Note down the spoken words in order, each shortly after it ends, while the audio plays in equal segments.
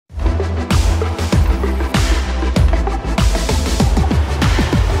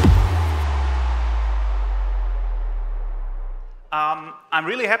I'm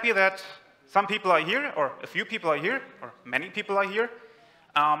really happy that some people are here, or a few people are here, or many people are here,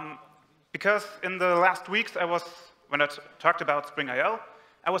 because in the last weeks when I talked about Spring I/O,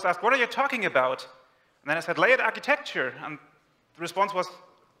 I was asked, what are you talking about? And then I said, layered architecture, and the response was,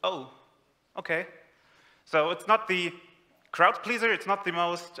 oh, okay. So it's not the crowd pleaser, it's not the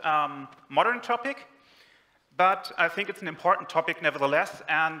most modern topic, but I think it's an important topic nevertheless,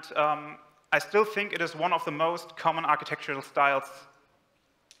 and I still think it is one of the most common architectural styles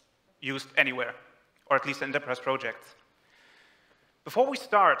used anywhere, or at least in enterprise projects. Before we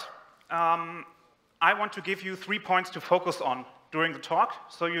start, I want to give you 3 points to focus on during the talk,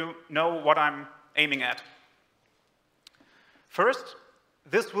 so you know what I'm aiming at. First,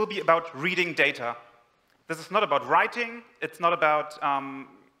 this will be about reading data. This is not about writing, it's not about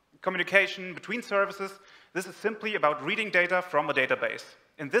communication between services. This is simply about reading data from a database.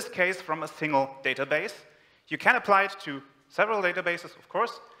 In this case, from a single database. You can apply it to several databases, of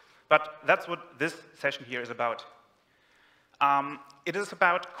course, but that's what this session here is about. It is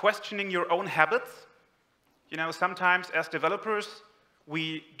about questioning your own habits. You know, sometimes as developers,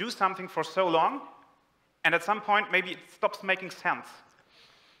 we do something for so long, and at some point, maybe it stops making sense.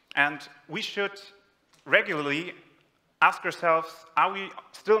 And we should regularly ask ourselves, are we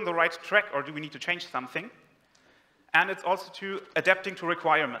still on the right track, or do we need to change something? And it's also to adapting to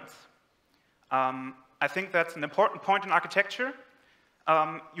requirements. I think that's an important point in architecture.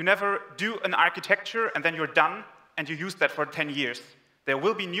 You never do an architecture and then you're done and you use that for 10 years. There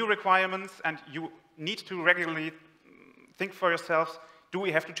will be new requirements and you need to regularly think for yourselves, do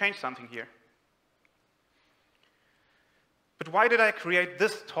we have to change something here? But why did I create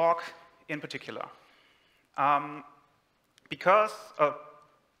this talk in particular? Because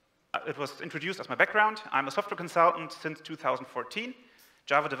it was introduced as my background. I'm a software consultant since 2014,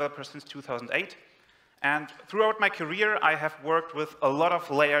 Java developer since 2008. And throughout my career, I have worked with a lot of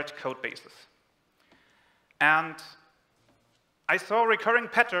layered code bases. And I saw a recurring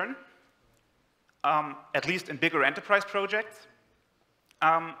pattern, at least in bigger enterprise projects,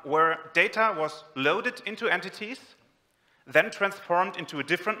 where data was loaded into entities, then transformed into a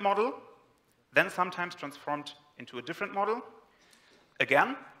different model, then sometimes transformed into a different model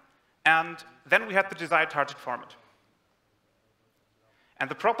again, and then we had the desired target format. And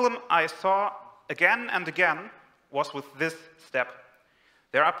the problem I saw again and again was with this step.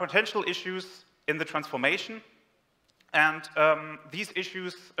 There are potential issues in the transformation, and these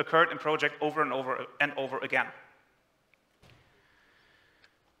issues occurred in project over and over and over again.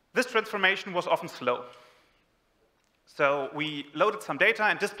 This transformation was often slow. So we loaded some data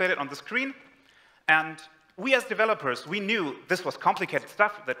and displayed it on the screen, and we as developers, we knew this was complicated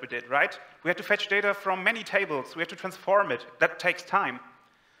stuff that we did, right? We had to fetch data from many tables, we had to transform it, that takes time.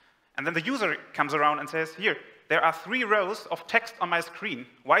 And then the user comes around and says, here, there are 3 rows of text on my screen.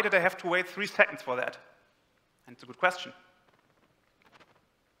 Why did I have to wait 3 seconds for that? And it's a good question.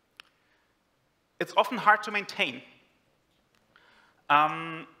 It's often hard to maintain.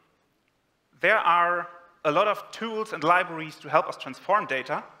 There are a lot of tools and libraries to help us transform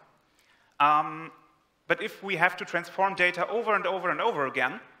data. But if we have to transform data over and over and over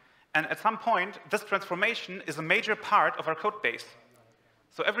again, and at some point, this transformation is a major part of our code base.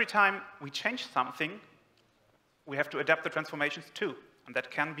 So every time we change something, we have to adapt the transformations too. And that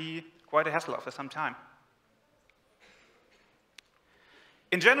can be quite a hassle after some time.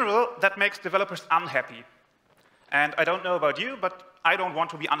 In general, that makes developers unhappy. And I don't know about you, but I don't want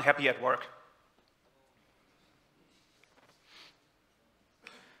to be unhappy at work.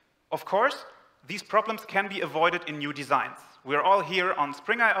 Of course, these problems can be avoided in new designs. We're all here on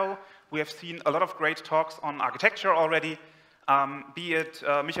Spring I/O. We have seen a lot of great talks on architecture already, be it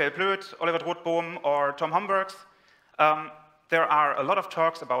Michael Plöth, Oliver Drothbohm, or Tom Homburgs. There are a lot of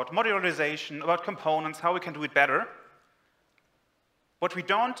talks about modularization, about components, how we can do it better. But we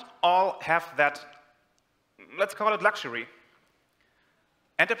don't all have that, let's call it luxury.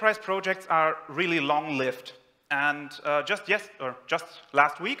 Enterprise projects are really long-lived. And just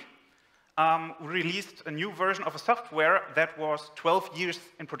last week, we released a new version of a software that was 12 years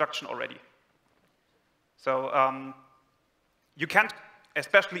in production already. So you can't,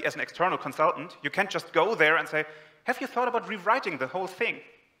 especially as an external consultant, you can't just go there and say, have you thought about rewriting the whole thing?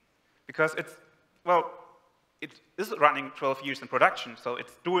 Because it's, well, it is running 12 years in production, so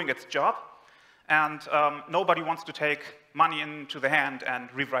it's doing its job, and nobody wants to take money into the hand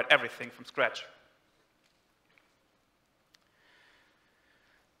and rewrite everything from scratch.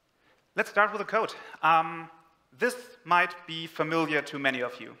 Let's start with the code. This might be familiar to many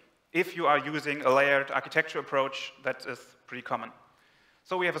of you. If you are using a layered architecture approach, that is pretty common.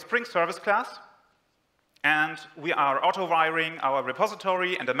 So we have a Spring service class, And we are auto-wiring our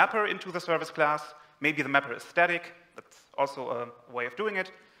repository and a mapper into the service class. Maybe the mapper is static. That's also a way of doing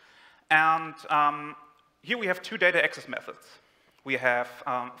it. And here we have two data access methods. We have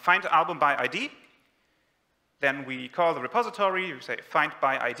find album by ID. Then we call the repository, we say find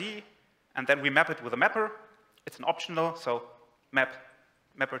by ID, and then we map it with a mapper. It's an optional, so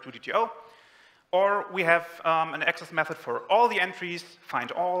mapper to DTO. Or we have an access method for all the entries,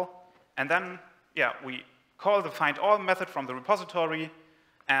 find all, and then we call the find all method from the repository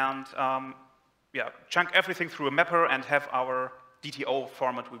and chunk everything through a mapper and have our DTO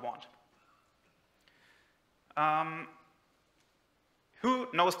format we want. Who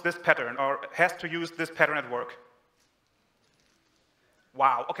knows this pattern or has to use this pattern at work?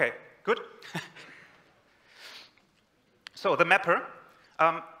 Wow, okay, good. So the mapper,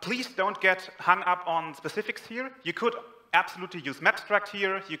 please don't get hung up on specifics here. You could absolutely use mapstruct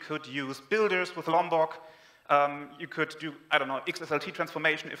here. You could use builders with Lombok. You could do, I don't know, XSLT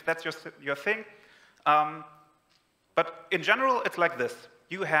transformation if that's your thing. But in general, it's like this.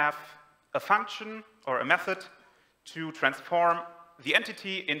 You have a function or a method to transform the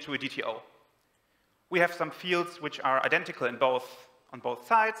entity into a DTO. We have some fields which are identical on both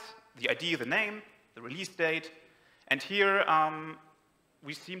sides, the ID, the name, the release date, and here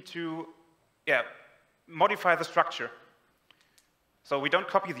we seem to modify the structure. So we don't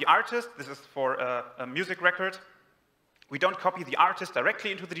copy the artist. This is for a music record. We don't copy the artist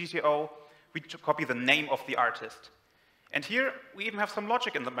directly into the DTO. We copy the name of the artist. And here we even have some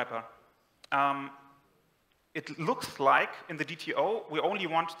logic in the mapper. It looks like in the DTO we only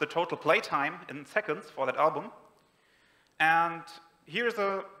want the total playtime in seconds for that album. And here's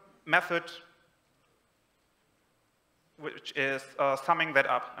a method which is summing that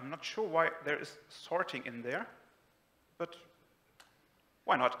up. I'm not sure why there is sorting in there, but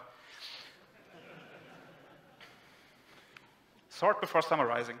why not? Sort before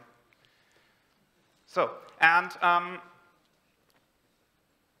summarizing. So, and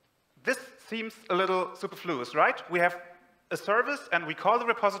this seems a little superfluous, right? We have a service, and we call the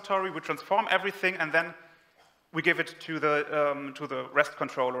repository, we transform everything, and then we give it to the REST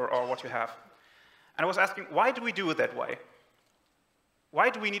controller or what you have. And I was asking, why do we do it that way? Why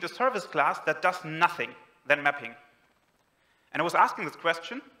do we need a service class that does nothing than mapping? And I was asking this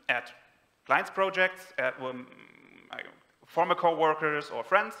question at clients projects, at former co-workers or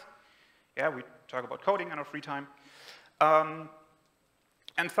friends. Yeah, we talk about coding in our free time.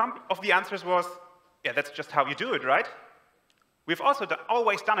 And some of the answers was, yeah, that's just how you do it, right? We've also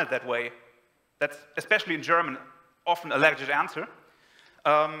always done it that way. That's, especially in German, often a legit answer,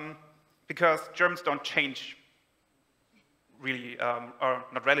 because Germans don't change really, or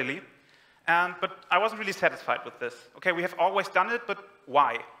not readily. But I wasn't really satisfied with this. Okay, we have always done it, but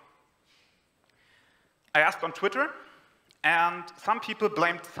why? I asked on Twitter, and some people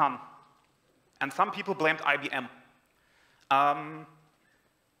blamed Sun, and some people blamed IBM.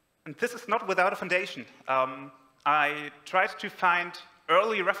 And this is not without a foundation. I tried to find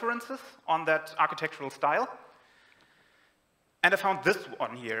early references on that architectural style, and I found this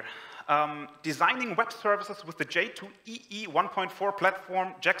one here. Designing web services with the J2EE 1.4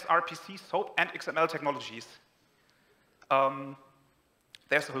 platform, JAX RPC, SOAP, and XML technologies.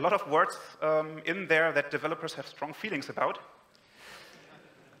 There's a lot of words in there that developers have strong feelings about.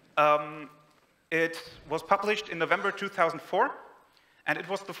 It was published in November 2004, and it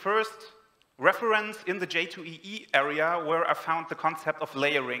was the first reference in the J2EE area where I found the concept of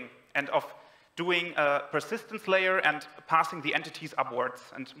layering and of doing a persistence layer and passing the entities upwards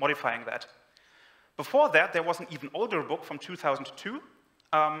and modifying that. Before that, there was an even older book from 2002.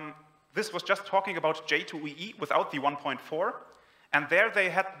 This was just talking about J2EE without the 1.4, and there they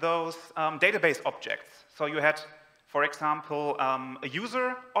had those database objects. So you had, for example, a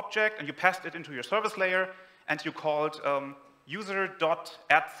user object, and you passed it into your service layer, and you called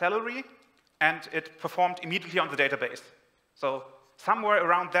user.addSalary, and it performed immediately on the database. So somewhere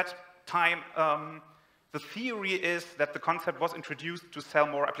around that time, the theory is that the concept was introduced to sell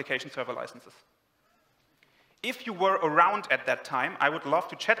more application server licenses. If you were around at that time, I would love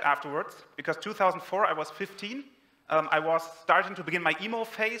to chat afterwards, because 2004, I was 15. I was starting to begin my emo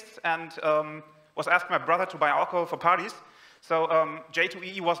phase and was asking my brother to buy alcohol for parties. So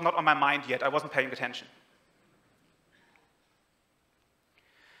J2EE was not on my mind yet. I wasn't paying attention.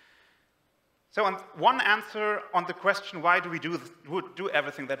 So one answer on the question, why do we do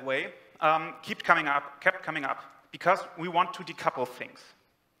everything that way, kept coming up, because we want to decouple things.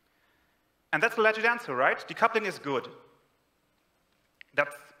 And that's a legit answer, right? Decoupling is good.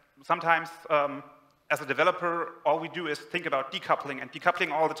 That's sometimes, as a developer, all we do is think about decoupling, and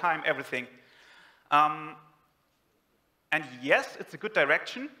decoupling all the time, everything. And yes, it's a good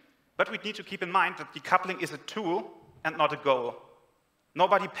direction, but we need to keep in mind that decoupling is a tool and not a goal.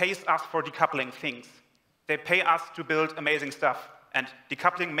 Nobody pays us for decoupling things. They pay us to build amazing stuff, and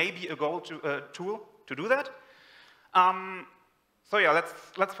decoupling may be a tool to do that. So yeah,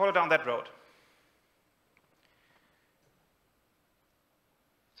 let's follow down that road.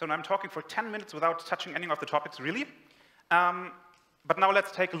 So now I'm talking for 10 minutes without touching any of the topics, really. But now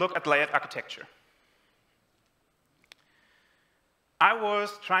let's take a look at layered architecture. I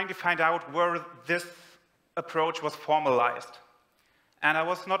was trying to find out where this approach was formalized. And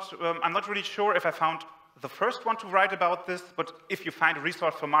I'm not really sure if I found the first one to write about this, but if you find a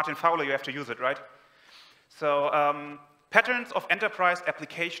resource from Martin Fowler, you have to use it, right? So, Patterns of Enterprise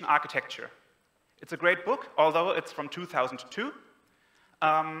Application Architecture. It's a great book, although it's from 2002.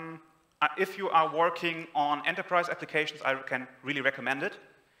 If you are working on enterprise applications, I can really recommend it.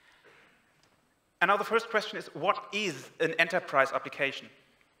 And now the first question is, what is an enterprise application?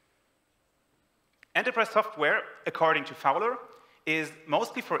 Enterprise software, according to Fowler, is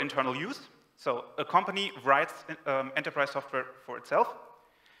mostly for internal use. So a company writes enterprise software for itself.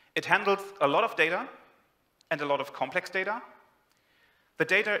 It handles a lot of data and a lot of complex data. The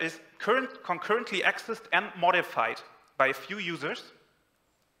data is concurrently accessed and modified by a few users.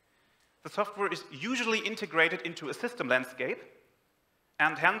 The software is usually integrated into a system landscape,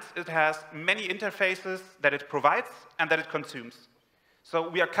 and hence it has many interfaces that it provides and that it consumes. So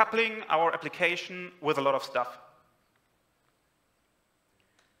we are coupling our application with a lot of stuff.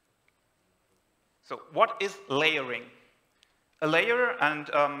 So what is layering? A layer, and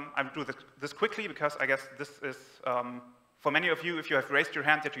I'll do this quickly because I guess this is, for many of you, if you have raised your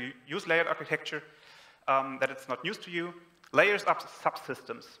hand that you use layered architecture, that it's not news to you. Layers are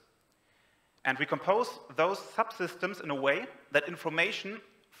subsystems. And we compose those subsystems in a way that information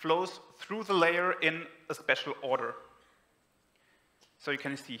flows through the layer in a special order. So you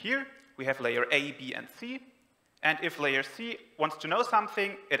can see here, we have layer A, B, and C. And if layer C wants to know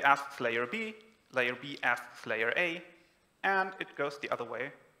something, it asks layer B asks layer A, and it goes the other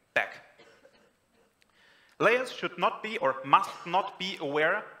way back. Layers should not be or must not be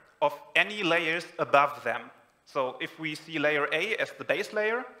aware of any layers above them. So if we see layer A as the base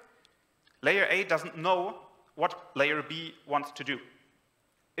layer, layer A doesn't know what layer B wants to do.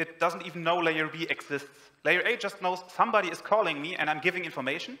 It doesn't even know layer B exists. Layer A just knows somebody is calling me and I'm giving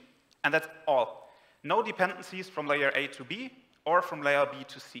information, and that's all. No dependencies from layer A to B or from layer B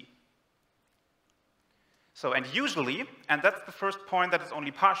to C. So, and usually, and that's the first point that is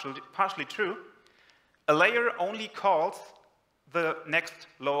only partially true, a layer only calls the next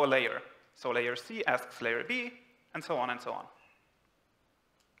lower layer. So layer C asks layer B, and so on and so on.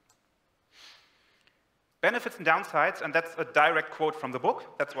 Benefits and downsides, and that's a direct quote from the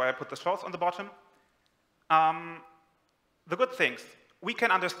book. That's why I put the source on the bottom. The good things. We can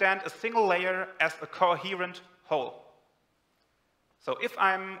understand a single layer as a coherent whole. So if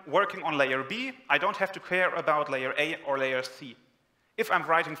I'm working on layer B, I don't have to care about layer A or layer C. If I'm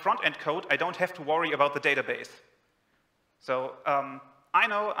writing front-end code, I don't have to worry about the database. So I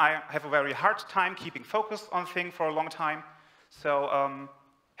know I have a very hard time keeping focus on things for a long time. So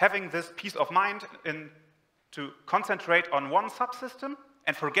having this peace of mind to concentrate on one subsystem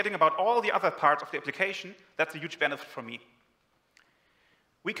and forgetting about all the other parts of the application, that's a huge benefit for me.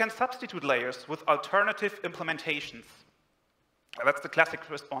 We can substitute layers with alternative implementations. That's the classic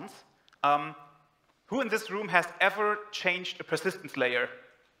response. Who in this room has ever changed a persistence layer?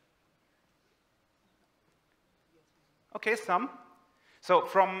 Okay, some. So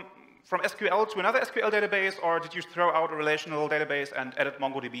from SQL to another SQL database, or did you throw out a relational database and edit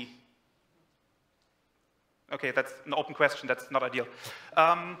MongoDB? Okay, that's an open question. That's not ideal.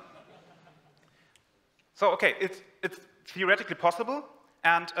 So okay, it's theoretically possible,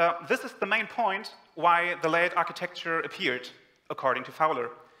 and this is the main point why the layered architecture appeared, according to Fowler.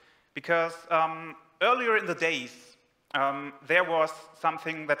 Because earlier in the days, there was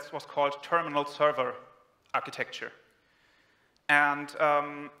something that was called terminal server architecture. And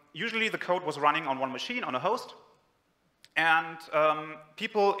usually the code was running on one machine, on a host, and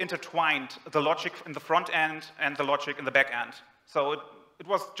people intertwined the logic in the front end and the logic in the back end. So it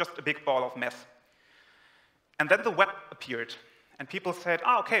was just a big ball of mess. And then the web appeared, and people said,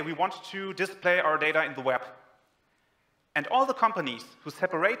 oh, okay, we want to display our data in the web. And all the companies who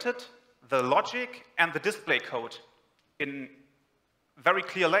separated the logic and the display code in very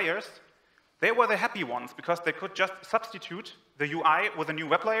clear layers, they were the happy ones, because they could just substitute the UI with a new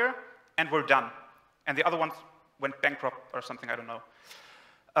web layer, and were done. And the other ones went bankrupt or something, I don't know.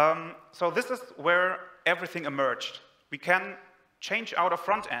 So this is where everything emerged. We can change out a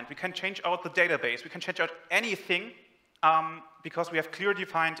front end, we can change out the database, we can change out anything because we have clear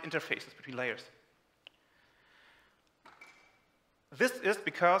defined interfaces between layers. This is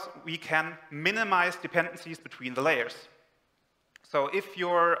because we can minimize dependencies between the layers. So if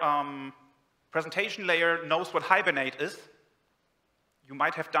your presentation layer knows what Hibernate is, you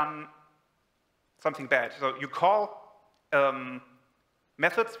might have done something bad. So you call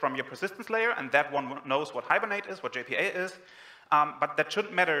methods from your persistence layer, and that one knows what Hibernate is, what JPA is, but that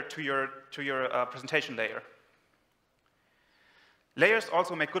shouldn't matter to your presentation layer. Layers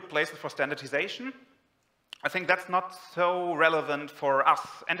also make good places for standardization. I think that's not so relevant for us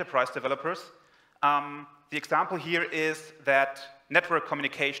enterprise developers. The example here is that network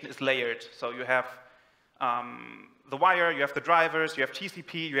communication is layered. So you have the wire, you have the drivers, you have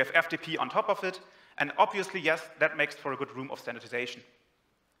TCP, you have FTP on top of it, and obviously, yes, that makes for a good room of standardization.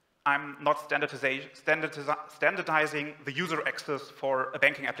 I'm not standardizing the user access for a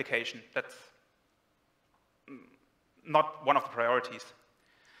banking application. That's not one of the priorities.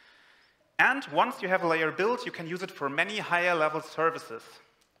 And once you have a layer built, you can use it for many higher level services.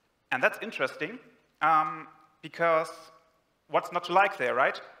 And that's interesting because what's not to like there,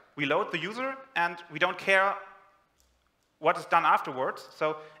 right? We load the user and we don't care what is done afterwards.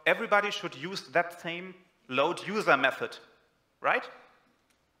 So everybody should use that same load user method, right?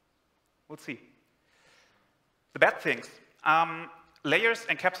 We'll see. The bad things. Layers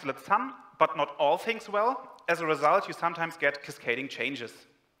encapsulate some, but not all things well. As a result, you sometimes get cascading changes.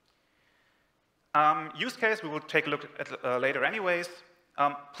 Use case we will take a look at later anyways.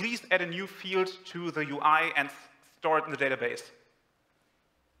 Please add a new field to the UI and store it in the database.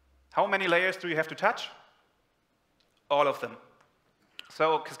 How many layers do you have to touch? All of them.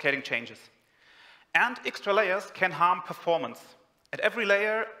 So cascading changes. And extra layers can harm performance. At every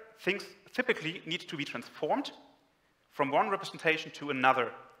layer, things typically need to be transformed from one representation to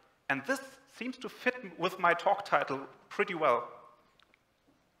another. And this seems to fit with my talk title pretty well.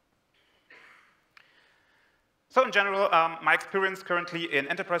 So in general, my experience currently in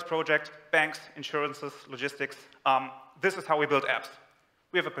enterprise projects, banks, insurances, logistics, this is how we build apps.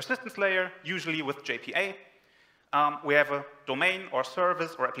 We have a persistence layer, usually with JPA. We have a domain or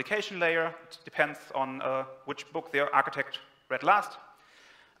service or application layer. It depends on which book the architect read last.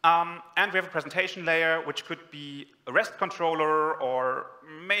 And we have a presentation layer, which could be a REST controller or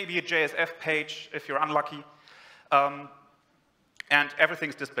maybe a JSF page if you're unlucky. And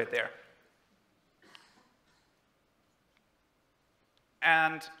everything's displayed there.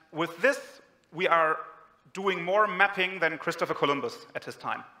 And with this, we are doing more mapping than Christopher Columbus at his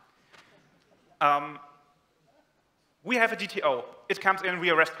time. We have a DTO. It comes in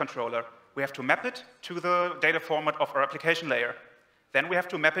via REST controller. We have to map it to the data format of our application layer. Then we have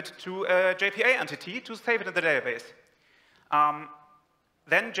to map it to a JPA entity to save it in the database.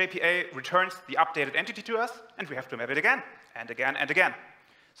 Then JPA returns the updated entity to us, and we have to map it again, and again, and again.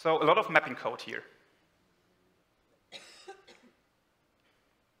 So a lot of mapping code here.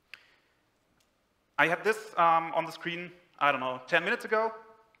 I had this on the screen, I don't know, 10 minutes ago,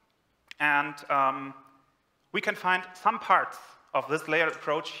 and we can find some parts of this layered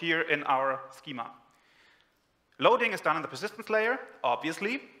approach here in our schema. Loading is done in the persistence layer,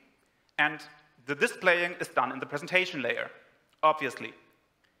 obviously, and the displaying is done in the presentation layer, obviously.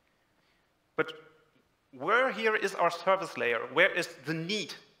 But where here is our service layer? Where is the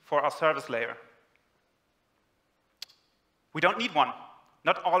need for our service layer? We don't need one.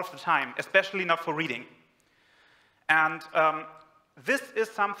 Not all of the time, especially not for reading. And this is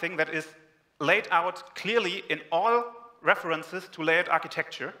something that is laid out clearly in all references to layered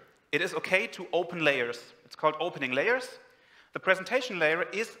architecture. It is okay to open layers. It's called opening layers. The presentation layer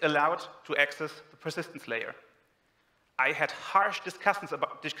is allowed to access the persistence layer. I had harsh discussions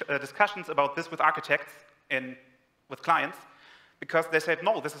about this with architects with clients because they said,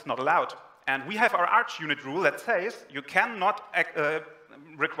 no, this is not allowed. And we have our Arch unit rule that says you cannot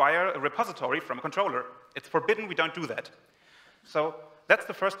require a repository from a controller. It's forbidden, we don't do that. So that's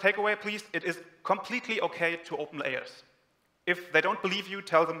the first takeaway, please. It is completely okay to open layers. If they don't believe you,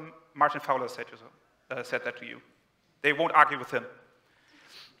 tell them Martin Fowler said that to you. They won't argue with him.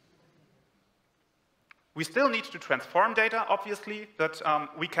 We still need to transform data, obviously, but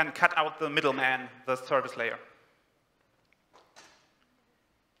we can cut out the middleman, the service layer.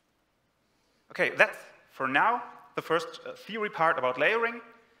 Okay, that's, for now, the first theory part about layering.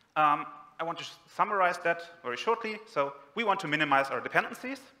 I want to summarize that very shortly. So we want to minimize our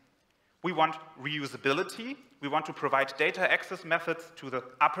dependencies. We want reusability. We want to provide data access methods to the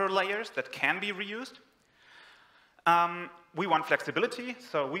upper layers that can be reused. We want flexibility.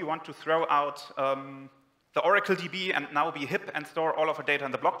 So we want to throw out the Oracle DB and now be hip and store all of our data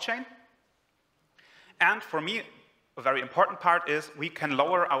in the blockchain. And for me, a very important part is we can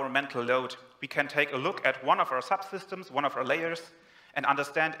lower our mental load. We can take a look at one of our subsystems, one of our layers, and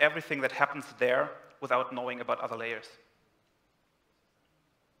understand everything that happens there without knowing about other layers.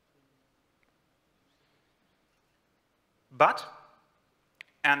 But,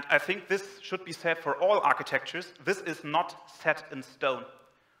 and I think this should be said for all architectures, this is not set in stone.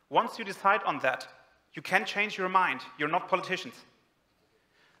 Once you decide on that, you can change your mind. You're not politicians.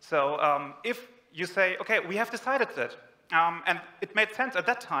 So if you say, okay, we have decided that, and it made sense at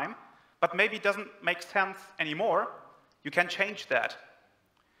that time, but maybe it doesn't make sense anymore, you can change that.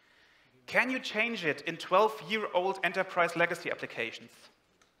 Can you change it in 12-year-old enterprise legacy applications?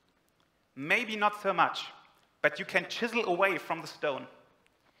 Maybe not so much, but you can chisel away from the stone.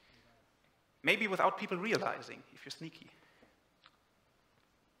 Maybe without people realizing, if you're sneaky.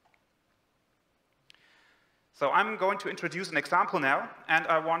 So I'm going to introduce an example now, and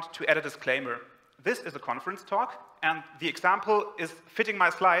I want to add a disclaimer. This is a conference talk, and the example is fitting my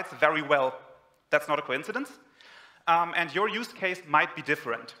slides very well. That's not a coincidence. And your use case might be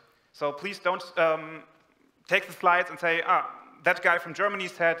different. So please don't take the slides and say, that guy from Germany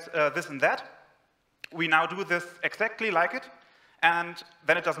said this and that. We now do this exactly like it, and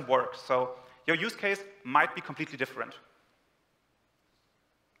then it doesn't work. So your use case might be completely different.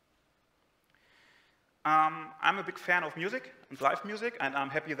 I'm a big fan of music and live music, and I'm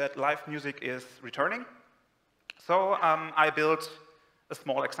happy that live music is returning. So I built a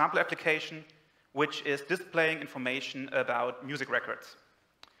small example application which is displaying information about music records.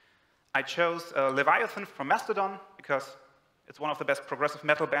 I chose Leviathan from Mastodon because it's one of the best progressive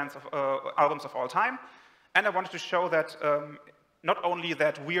metal bands albums of all time, and I wanted to show that not only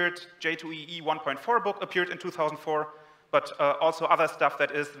that weird J2EE 1.4 book appeared in 2004, but also other stuff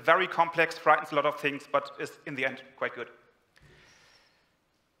that is very complex, frightens a lot of things, but is in the end quite good.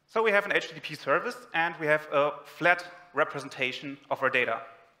 So we have an HTTP service, and we have a flat representation of our data.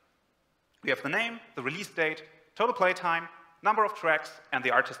 We have the name, the release date, total playtime, number of tracks, and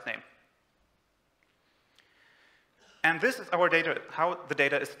the artist name. And this is our data, how the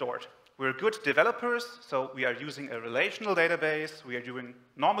data is stored. We're good developers, so we are using a relational database, we are doing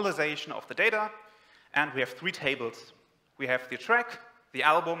normalization of the data, and we have 3 tables. We have the track, the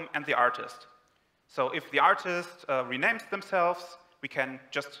album, and the artist. So if the artist renames themselves, we can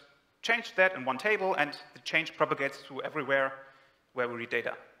just change that in one table, and the change propagates to everywhere where we read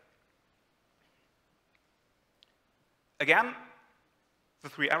data. Again, the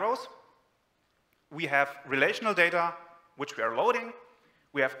 3 arrows. We have relational data, which we are loading.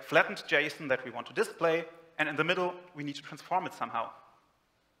 We have flattened JSON that we want to display, and in the middle, we need to transform it somehow.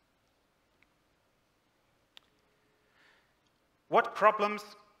 What problems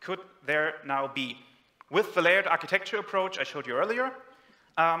could there now be? With the layered architecture approach I showed you earlier,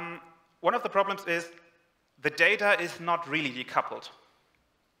 one of the problems is the data is not really decoupled.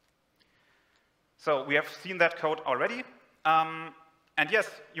 So we have seen that code already. And yes,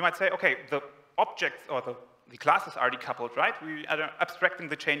 you might say, okay, the objects or the classes are decoupled, right? We are abstracting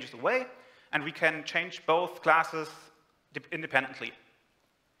the changes away, and we can change both classes independently.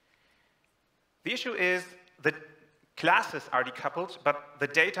 The issue is that classes are decoupled, but the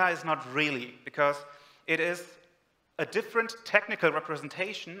data is not really, because it is a different technical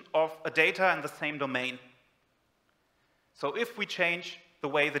representation of a data in the same domain. So if we change the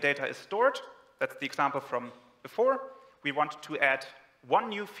way the data is stored, that's the example from before, we want to add one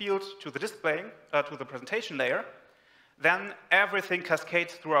new field to the displaying, to the presentation layer, then everything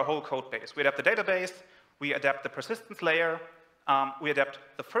cascades through our whole code base. We adapt the database, we adapt the persistence layer, we adapt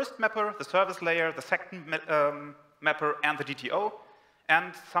the first mapper, the service layer, the second mapper, and the DTO,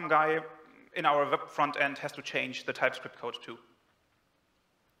 and some guy in our web front end has to change the TypeScript code too.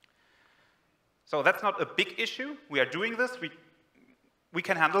 So that's not a big issue. We are doing this. We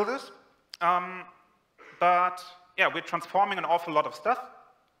can handle this. But yeah, we're transforming an awful lot of stuff.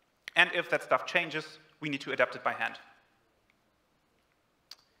 And if that stuff changes, we need to adapt it by hand.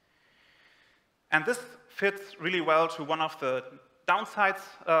 And this fits really well to one of the downsides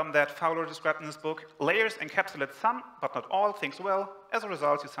that Fowler described in his book. Layers encapsulate some, but not all, things well. As a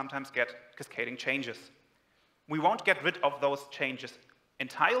result, you sometimes get cascading changes. We won't get rid of those changes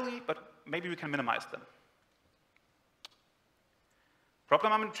entirely, but maybe we can minimize them.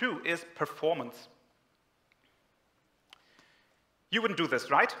 Problem number 2 is performance. You wouldn't do this,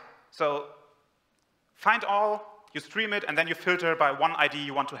 right? So find all, you stream it, and then you filter by one ID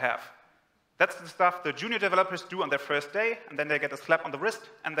you want to have. That's the stuff the junior developers do on their first day, and then they get a slap on the wrist,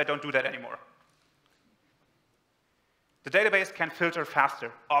 and they don't do that anymore. The database can filter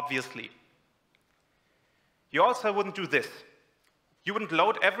faster, obviously. You also wouldn't do this. You wouldn't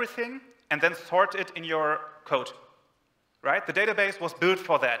load everything and then sort it in your code, right? The database was built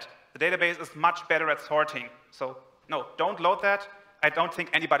for that. The database is much better at sorting. So no, don't load that. I don't think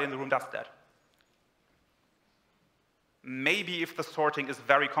anybody in the room does that. Maybe if the sorting is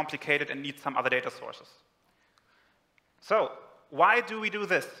very complicated and needs some other data sources. So why do we do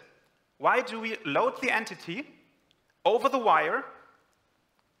this? Why do we load the entity over the wire,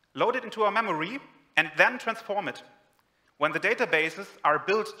 load it into our memory, and then transform it? When the databases are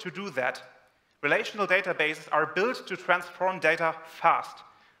built to do that, relational databases are built to transform data fast.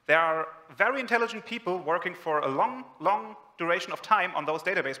 There are very intelligent people working for a long, long duration of time on those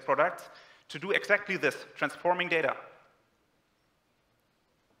database products to do exactly this, transforming data.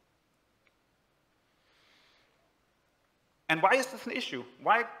 And why is this an issue?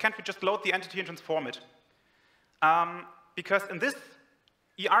 Why can't we just load the entity and transform it? Because in this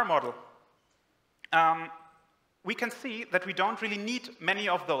ER model, we can see that we don't really need many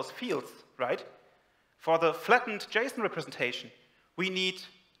of those fields, right? For the flattened JSON representation, we need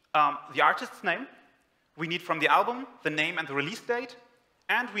the artist's name, we need from the album the name and the release date,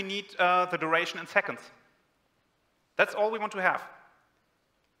 and we need the duration in seconds. That's all we want to have.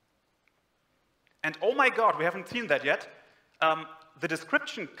 And oh my god, we haven't seen that yet. The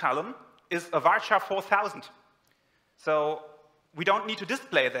description column is a varchar 4000. So we don't need to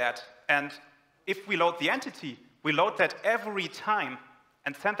display that. And if we load the entity, we load that every time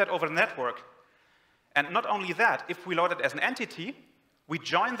and send that over the network. And not only that, if we load it as an entity, we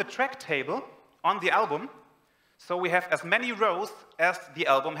join the track table on the album, so we have as many rows as the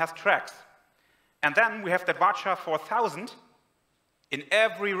album has tracks. And then we have that varchar 4000 in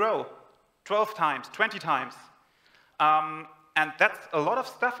every row, 12 times, 20 times. And that's a lot of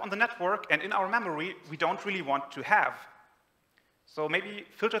stuff on the network, and in our memory, we don't really want to have. So maybe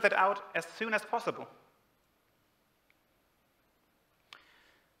filter that out as soon as possible.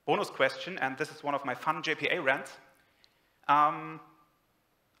 Bonus question, and this is one of my fun JPA rants.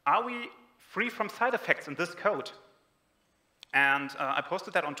 Are we free from side effects in this code? And I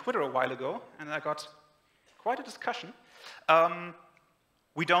posted that on Twitter a while ago, and I got quite a discussion.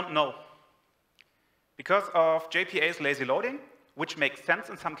 We don't know. Because of JPA's lazy loading, which makes sense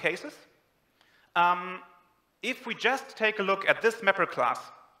in some cases, if we just take a look at this mapper class,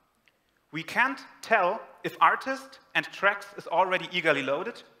 we can't tell if artist and tracks is already eagerly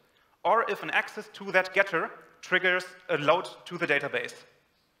loaded, or if an access to that getter triggers a load to the database.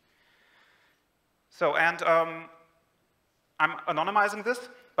 So, and I'm anonymizing this,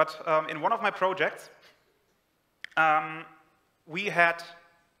 but in one of my projects, we had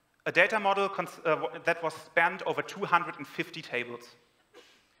a data model that was spanned over 250 tables.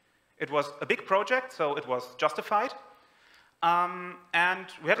 It was a big project, so it was justified. And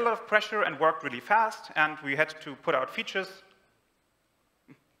we had a lot of pressure and worked really fast, and we had to put out features.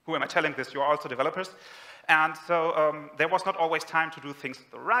 Who am I telling this? You're also developers. And so there was not always time to do things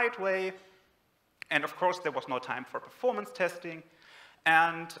the right way. And of course, there was no time for performance testing.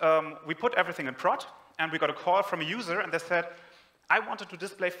 And we put everything in prod, and we got a call from a user, and they said, I wanted to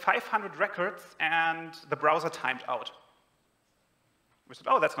display 500 records, and the browser timed out. We said,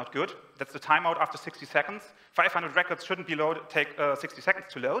 oh, that's not good. That's the timeout after 60 seconds. 500 records shouldn't be take 60 seconds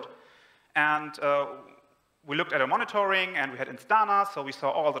to load. And we looked at our monitoring, and we had Instana, so we saw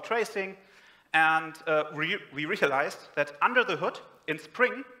all the tracing. And we realized that under the hood, in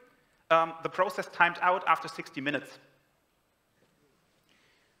Spring, the process timed out after 60 minutes.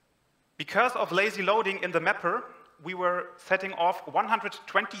 Because of lazy loading in the mapper, we were setting off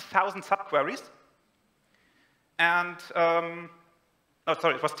 120,000 subqueries. And, oh,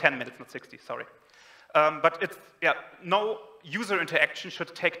 sorry, it was 10 minutes, not 60, sorry. But it's, yeah, no user interaction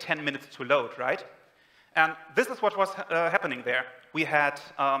should take 10 minutes to load, right? And this is what was happening there. We had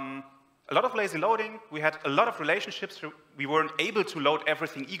a lot of lazy loading, we had a lot of relationships, we weren't able to load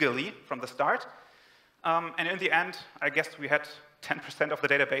everything eagerly from the start. And in the end, I guess we had 10% of the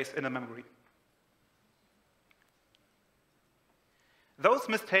database in the memory. Those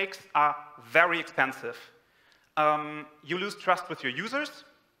mistakes are very expensive. You lose trust with your users.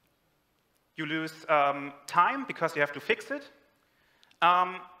 You lose time because you have to fix it.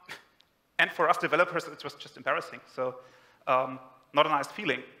 And for us developers, it was just embarrassing. So not a nice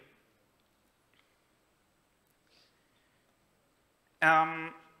feeling.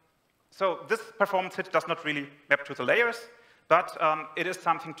 So this performance hit does not really map to the layers, but it is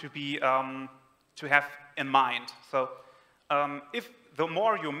something to be to have in mind. So if the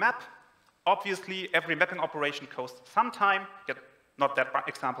more you map, obviously every mapping operation costs some time. Yet not that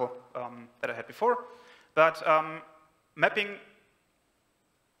example that I had before, but mapping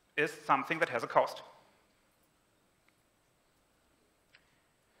is something that has a cost.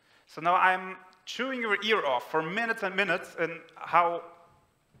 So now I'm chewing your ear off for minutes and minutes in how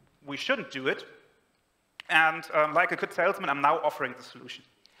we shouldn't do it. And like a good salesman, I'm now offering the solution.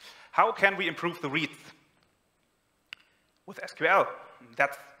 How can we improve the reads? With SQL.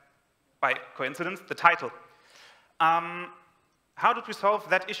 That's, by coincidence, the title. How did we solve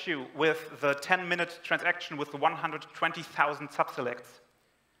that issue with the 10-minute transaction with the 120,000 subselects?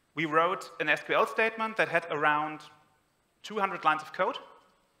 We wrote an SQL statement that had around 200 lines of code,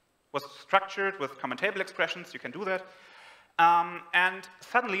 was structured with common table expressions, you can do that, and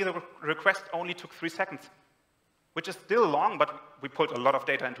suddenly the request only took 3 seconds, which is still long, but we put a lot of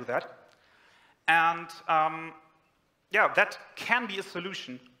data into that. And yeah, that can be a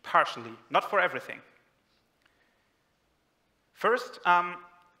solution, partially, not for everything. First,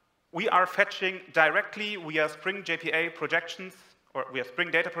 we are fetching directly via Spring JPA projections, or via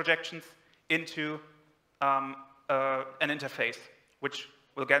Spring data projections, into an interface, which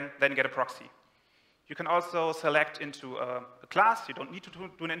will then get a proxy. You can also select into a class. You don't need to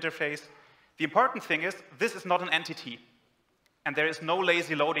do an interface. The important thing is, this is not an entity, and there is no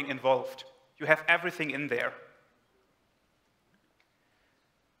lazy loading involved. You have everything in there.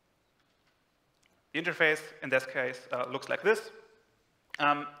 The interface, in this case, looks like this.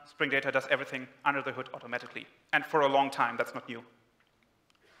 Spring Data does everything under the hood automatically, and for a long time. That's not new.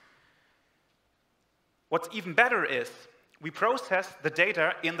 What's even better is we process the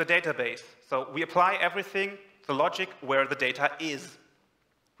data in the database. So we apply everything, the logic, where the data is.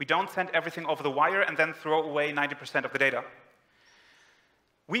 We don't send everything over the wire and then throw away 90% of the data.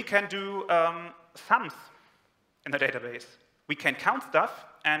 We can do sums in the database. We can count stuff,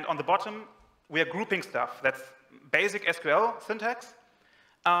 and on the bottom, we are grouping stuff. That's basic SQL syntax.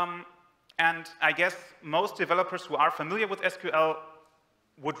 And I guess most developers who are familiar with SQL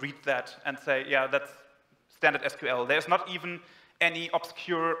would read that and say, yeah, that's standard SQL. There's not even any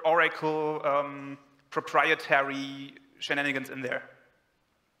obscure Oracle proprietary shenanigans in there.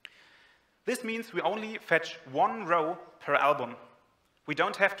 This means we only fetch 1 row per album. We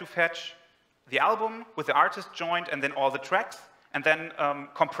don't have to fetch the album with the artist joined and then all the tracks, and then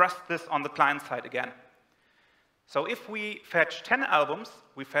compress this on the client side again. So if we fetch 10 albums,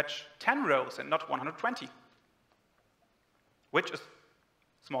 we fetch 10 rows and not 120, which is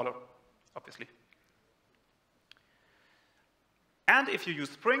smaller, obviously. And if you use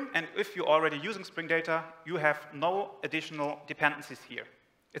Spring, and if you're already using Spring Data, you have no additional dependencies here.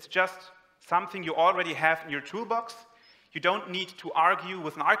 It's just something you already have in your toolbox. You don't need to argue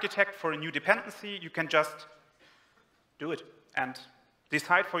with an architect for a new dependency. You can just do it and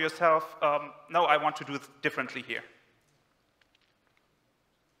decide for yourself, no, I want to do it differently here.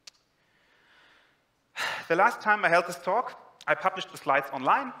 The last time I held this talk, I published the slides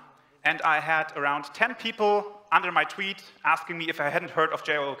online, and I had around 10 people under my tweet asking me if I hadn't heard of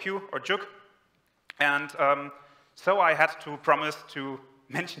JOOQ or Juk. And so I had to promise to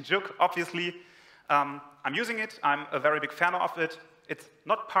mention Juk, obviously. I'm using it. I'm a very big fan of it. It's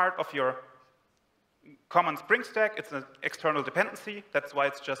not part of your common Spring stack. It's an external dependency. That's why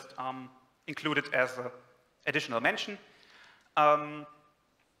it's just included as an additional mention. And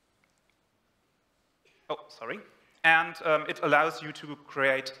it allows you to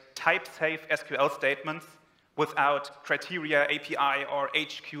create type-safe SQL statements without criteria, API, or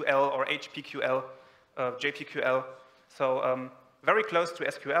HQL, or HPQL, JPQL. So very close to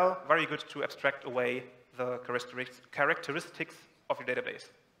SQL, very good to abstract away the characteristics of your database.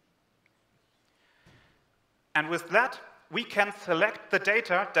 And with that, we can select the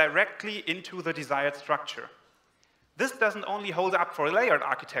data directly into the desired structure. This doesn't only hold up for a layered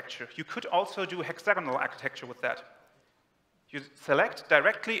architecture. You could also do hexagonal architecture with that. You select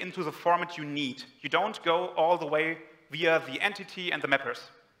directly into the format you need. You don't go all the way via the entity and the mappers.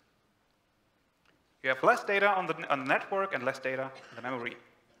 You have less data on the network and less data in the memory.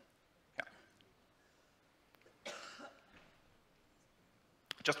 Yeah.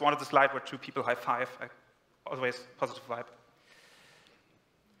 Just wanted the slide where 2 people high five. Always positive vibe.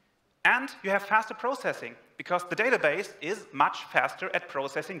 And you have faster processing, because the database is much faster at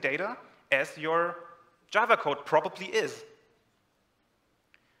processing data as your Java code probably is.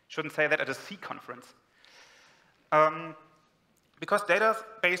 Shouldn't say that at a C conference. Because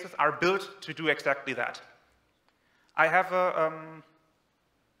databases are built to do exactly that. I have a,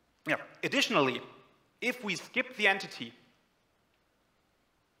 additionally, if we skip the entity,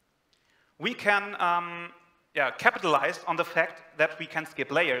 we can capitalize on the fact that we can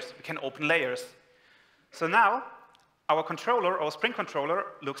skip layers, we can open layers. So now, our controller, our Spring controller,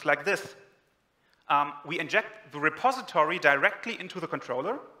 looks like this. We inject the repository directly into the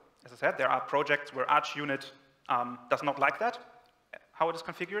controller. As I said, there are projects where Arch Unit does not like that. how it is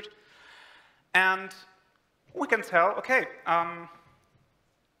configured. And we can tell, okay,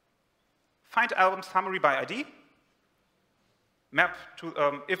 find album summary by ID, map to,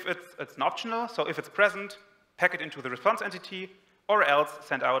 if it's an optional, so if it's present, pack it into the response entity, or else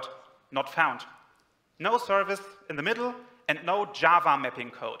send out not found. No service in the middle, and no Java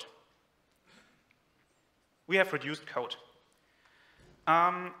mapping code. We have reduced code.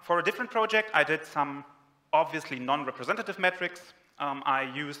 For a different project, I did some obviously non-representative metrics.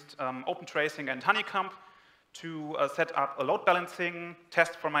 I used open tracing and honeycomb to set up a load balancing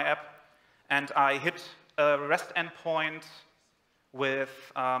test for my app, and I hit a REST endpoint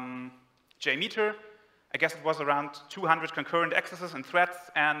with JMeter. I guess it was around 200 concurrent accesses and threads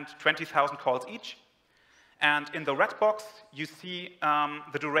and 20,000 calls each. And in the red box, you see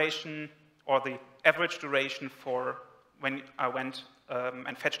the duration, or the average duration for when I went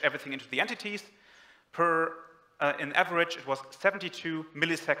and fetched everything into the entities. In average, it was 72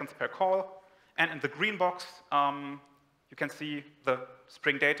 milliseconds per call. And in the green box, you can see the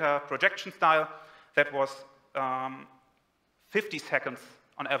Spring Data projection style. That was 50 seconds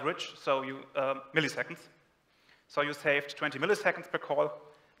on average, so milliseconds. So you saved 20 milliseconds per call.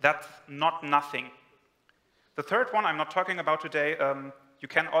 That's not nothing. The third one I'm not talking about today, you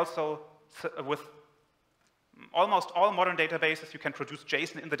can also, with almost all modern databases, you can produce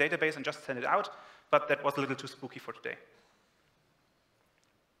JSON in the database and just send it out, but that was a little too spooky for today.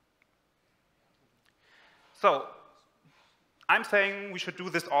 So, I'm saying we should do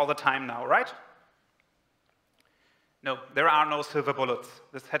this all the time now, right? No, there are no silver bullets.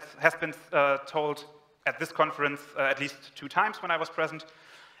 This has been told at this conference at least 2 times when I was present.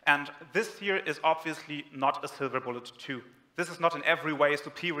 And this here is obviously not a silver bullet too. This is not in every way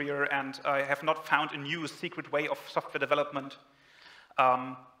superior, and I have not found a new secret way of software development.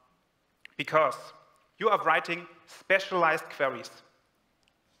 Because you are writing specialized queries.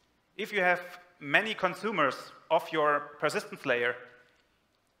 If you have many consumers of your persistence layer,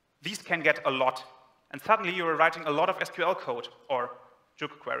 these can get a lot. And suddenly you are writing a lot of SQL code or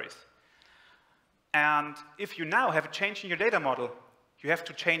Juk queries. And if you now have a change in your data model, you have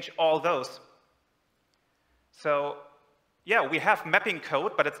to change all those. So, yeah, we have mapping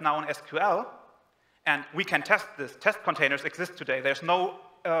code, but it's now in SQL, and we can test this. Test containers exist today. There's no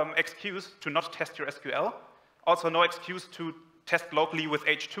excuse to not test your SQL. Also, no excuse to test locally with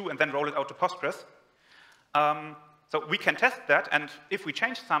H2 and then roll it out to Postgres. So we can test that, and if we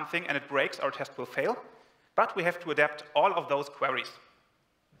change something and it breaks, our test will fail. But we have to adapt all of those queries.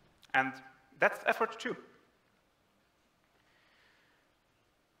 And that's effort too.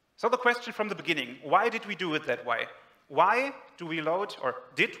 So the question from the beginning, why did we do it that way? Why do we load, or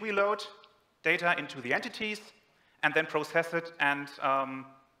did we load, data into the entities and then process it and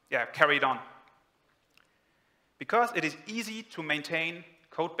carry it on? Because it is easy to maintain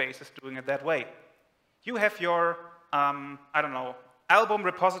code bases doing it that way. You have your, I don't know, album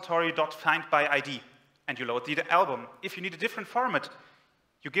repository.find by ID, and you load the album. If you need a different format,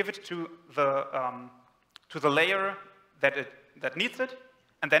 you give it to the layer that needs it,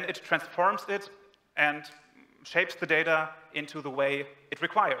 and then it transforms it and shapes the data into the way it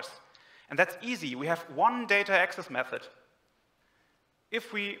requires. And that's easy. We have one data access method.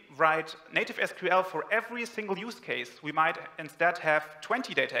 If we write native SQL for every single use case, we might instead have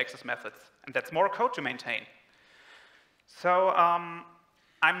 20 data access methods, and that's more code to maintain. So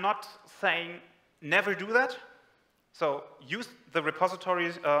I'm not saying never do that. So use the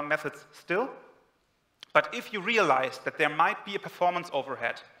repository methods still. But if you realize that there might be a performance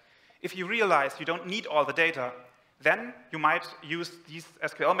overhead, if you realize you don't need all the data, then you might use these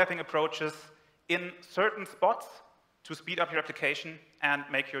SQL mapping approaches in certain spots to speed up your application and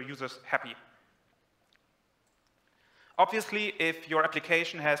make your users happy. Obviously, if your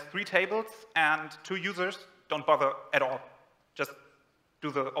application has 3 tables and 2 users, don't bother at all. Just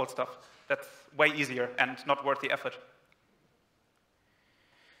do the old stuff. That's way easier and not worth the effort.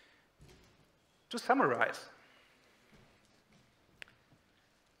 To summarize,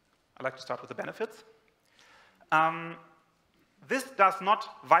 I'd like to start with the benefits. This does not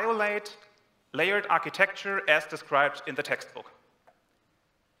violate layered architecture as described in the textbook.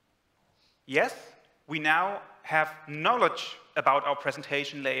 Yes, we now have knowledge about our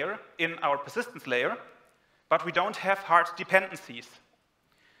presentation layer in our persistence layer, but we don't have hard dependencies.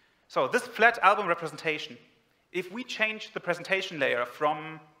 So this flat album representation, if we change the presentation layer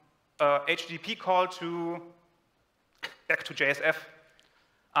from HTTP call back to JSF,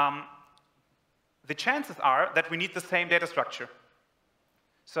 the chances are that we need the same data structure.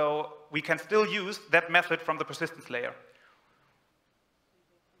 So we can still use that method from the persistence layer.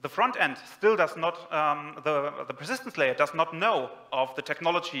 the front end still does not, the persistence layer does not know of the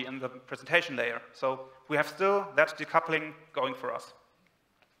technology in the presentation layer. So we have still that decoupling going for us.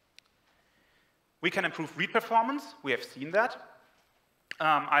 We can improve read performance. We have seen that.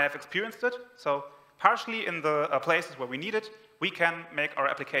 I have experienced it. So partially in the places where we need it, we can make our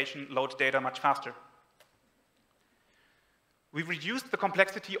application load data much faster. We've reduced the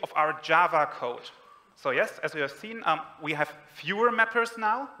complexity of our Java code. So yes, as we have seen, we have fewer mappers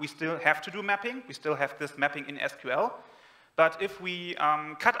now. We still have to do mapping. We still have this mapping in SQL. But if we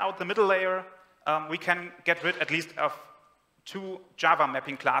cut out the middle layer, we can get rid at least of 2 Java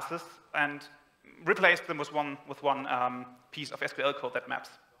mapping classes and replace them with one piece of SQL code that maps.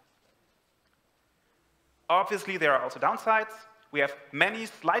 Obviously, there are also downsides. We have many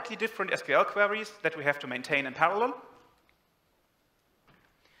slightly different SQL queries that we have to maintain in parallel.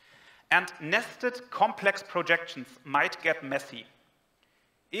 And nested complex projections might get messy.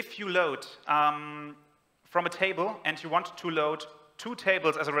 If you load from a table and you want to load 2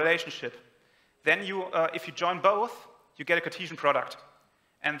 tables as a relationship, then if you join both, you get a Cartesian product.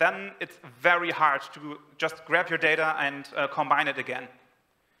 And then it's very hard to just grab your data and combine it again.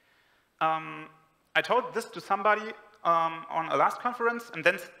 I told this to somebody on a last conference, and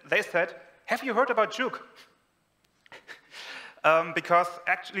then they said, have you heard about Juke? Because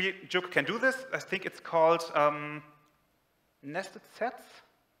actually Juke can do this. I think it's called nested sets.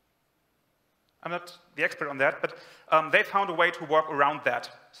 I'm not the expert on that, but they found a way to work around that.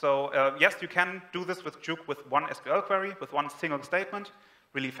 So yes, you can do this with Juke with one SQL query, with one single statement,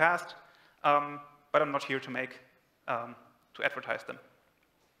 really fast, but I'm not here to advertise them.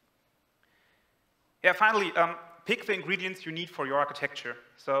 Yeah, finally, pick the ingredients you need for your architecture.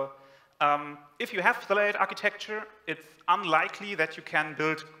 So if you have the layered architecture, it's unlikely that you can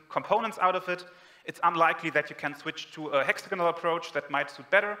build components out of it. It's unlikely that you can switch to a hexagonal approach that might suit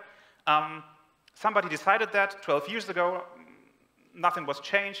better. Somebody decided that 12 years ago. Nothing was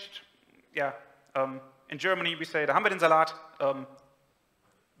changed. Yeah, in Germany, we say the Hamburgensalat.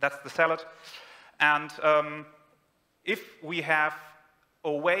 That's the salad. And if we have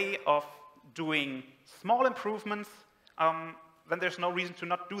a way of doing small improvements, then there's no reason to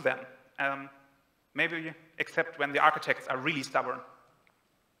not do them. Maybe except when the architects are really stubborn.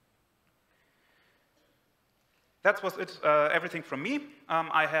 That was it, everything from me.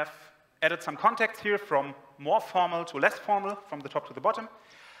 I have added some context here from more formal to less formal, from the top to the bottom.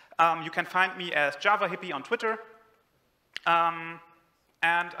 You can find me as Java Hippie on Twitter. And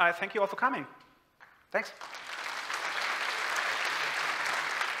I thank you all for coming. Thanks.